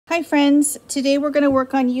Hi friends, today we're going to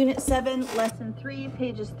work on Unit 7, Lesson 3,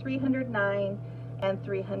 pages 309 and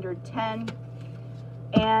 310.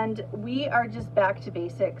 And we are just back to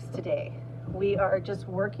basics today. We are just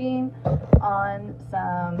working on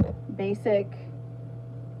some basic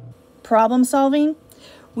problem solving.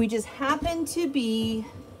 We just happen to be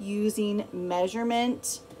using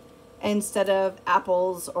measurement instead of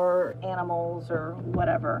apples or animals or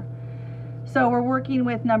whatever. So we're working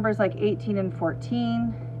with numbers like 18 and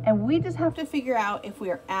 14. And we just have to figure out if we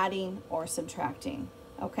are adding or subtracting,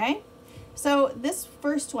 okay? So this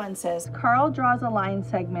first one says, Carl draws a line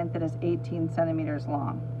segment that is 18 centimeters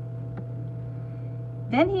long.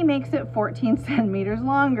 Then he makes it 14 centimeters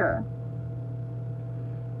longer.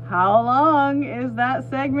 How long is that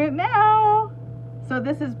segment now? So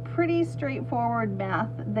this is pretty straightforward math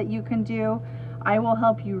that you can do. I will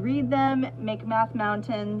help you read them, make math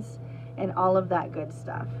mountains, and all of that good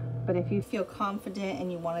stuff. But if you feel confident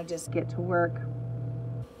and you want to just get to work,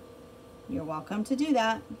 you're welcome to do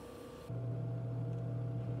that.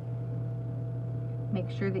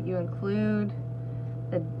 Make sure that you include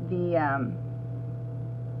the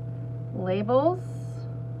labels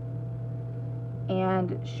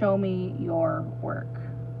and show me your work.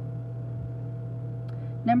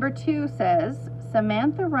 Number 2 says,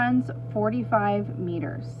 Samantha runs 45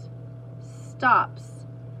 meters, stops,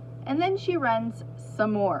 and then she runs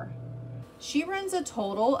some more. She runs a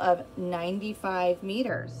total of 95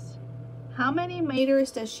 meters. How many meters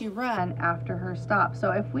does she run after her stop?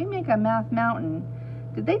 So if we make a math mountain,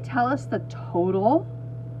 did they tell us the total?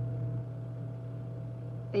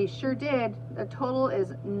 They sure did. The total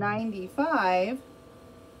is 95.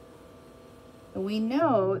 We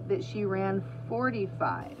know that she ran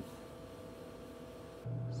 45.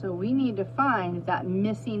 So we need to find that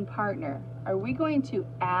missing partner. Are we going to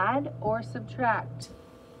add or subtract?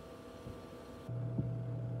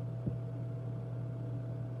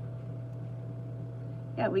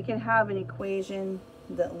 Yeah, we can have an equation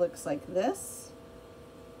that looks like this.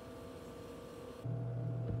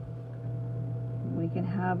 We can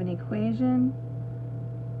have an equation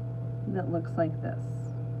that looks like this.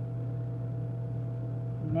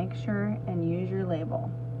 Make sure and use your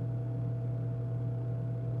label.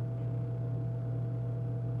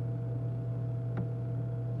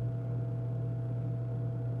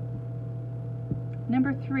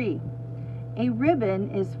 Number 3, a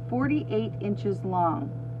ribbon is 48 inches long.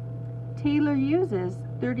 Taylor uses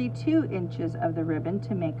 32 inches of the ribbon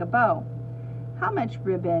to make a bow. How much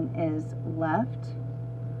ribbon is left?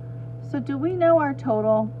 So do we know our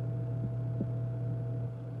total?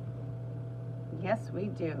 Yes, we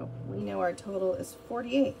do. We know our total is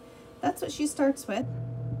 48. That's what she starts with,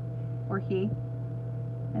 or he.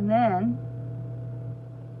 And then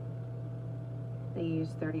they use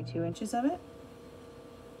 32 inches of it.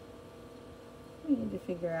 We need to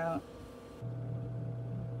figure out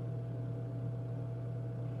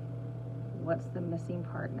what's the missing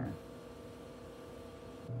partner.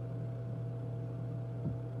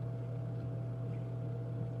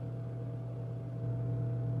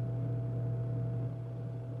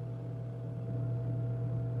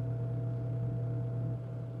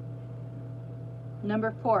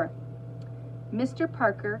 Number 4, Mr.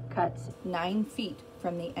 Parker cuts 9 feet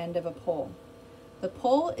from the end of a pole. The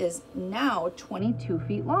pole is now 22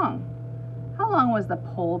 feet long. How long was the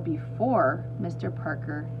pole before Mr.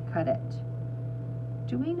 Parker cut it?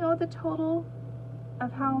 Do we know the total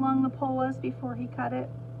of how long the pole was before he cut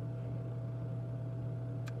it?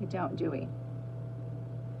 We don't, do we?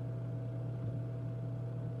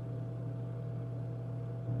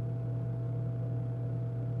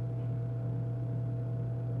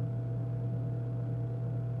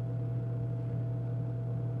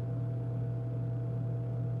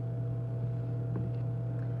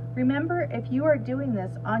 Remember, if you are doing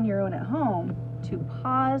this on your own at home, to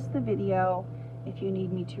pause the video if you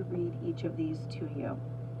need me to read each of these to you.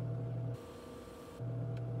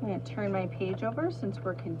 I'm going to turn my page over since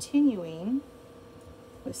we're continuing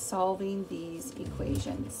with solving these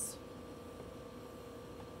equations.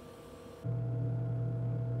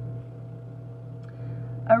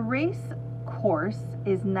 A race course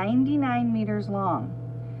is 99 meters long.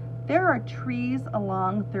 There are trees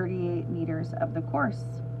along 38 meters of the course.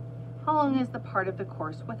 How long is the part of the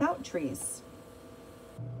course without trees?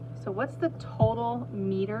 So what's the total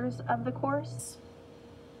meters of the course?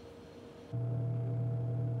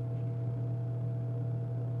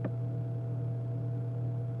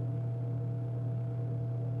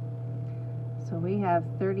 So we have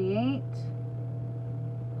 38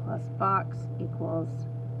 plus box equals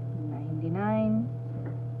 99.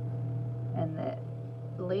 And the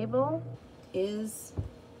label is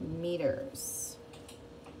meters.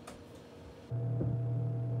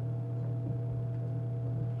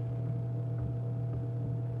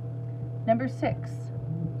 Number 6,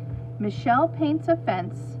 Michelle paints a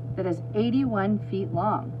fence that is 81 feet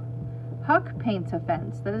long. Huck paints a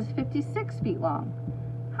fence that is 56 feet long.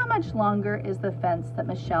 How much longer is the fence that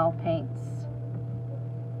Michelle paints?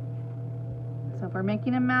 So if we're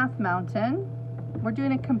making a math mountain, we're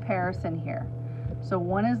doing a comparison here. So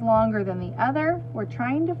one is longer than the other. We're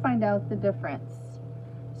trying to find out the difference.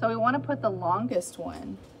 So we want to put the longest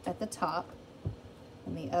one at the top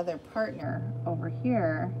and the other partner over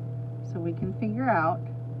here so we can figure out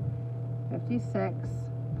 56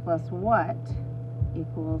 plus what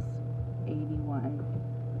equals 81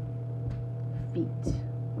 feet.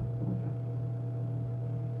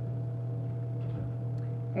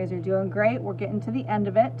 You guys are doing great. We're getting to the end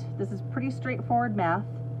of it. This is pretty straightforward math,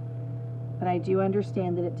 but I do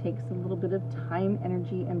understand that it takes a little bit of time,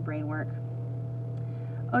 energy, and brain work.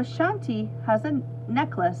 Oshanti has a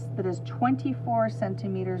necklace that is 24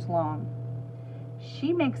 centimeters long.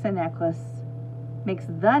 She makes the necklace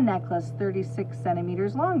 36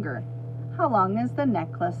 centimeters longer. How long is the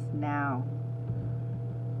necklace now?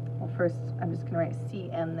 Well, first, I'm just gonna write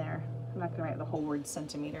CM there. I'm not gonna write the whole word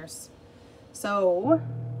centimeters. So,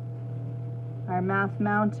 our math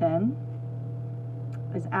mountain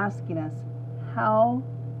is asking us, how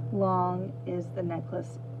long is the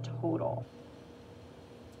necklace total?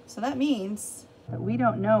 So that means that we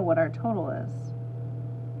don't know what our total is.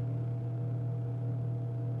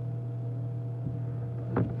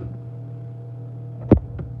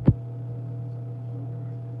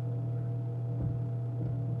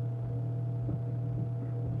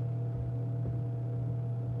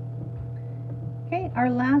 Okay, our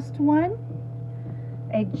last one.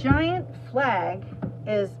 A giant flag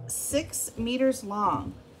is 6 meters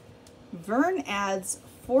long. Vern adds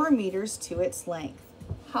 4 meters to its length.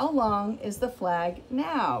 How long is the flag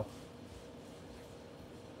now?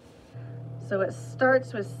 So it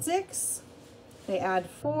starts with 6, they add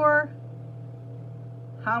 4.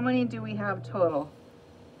 How many do we have total?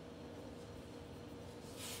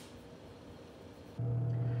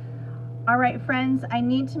 All right, friends, I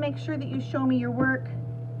need to make sure that you show me your work,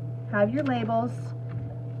 have your labels.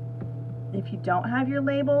 If you don't have your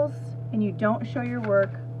labels and you don't show your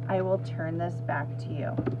work, I will turn this back to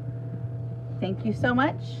you. Thank you so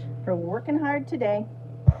much for working hard today.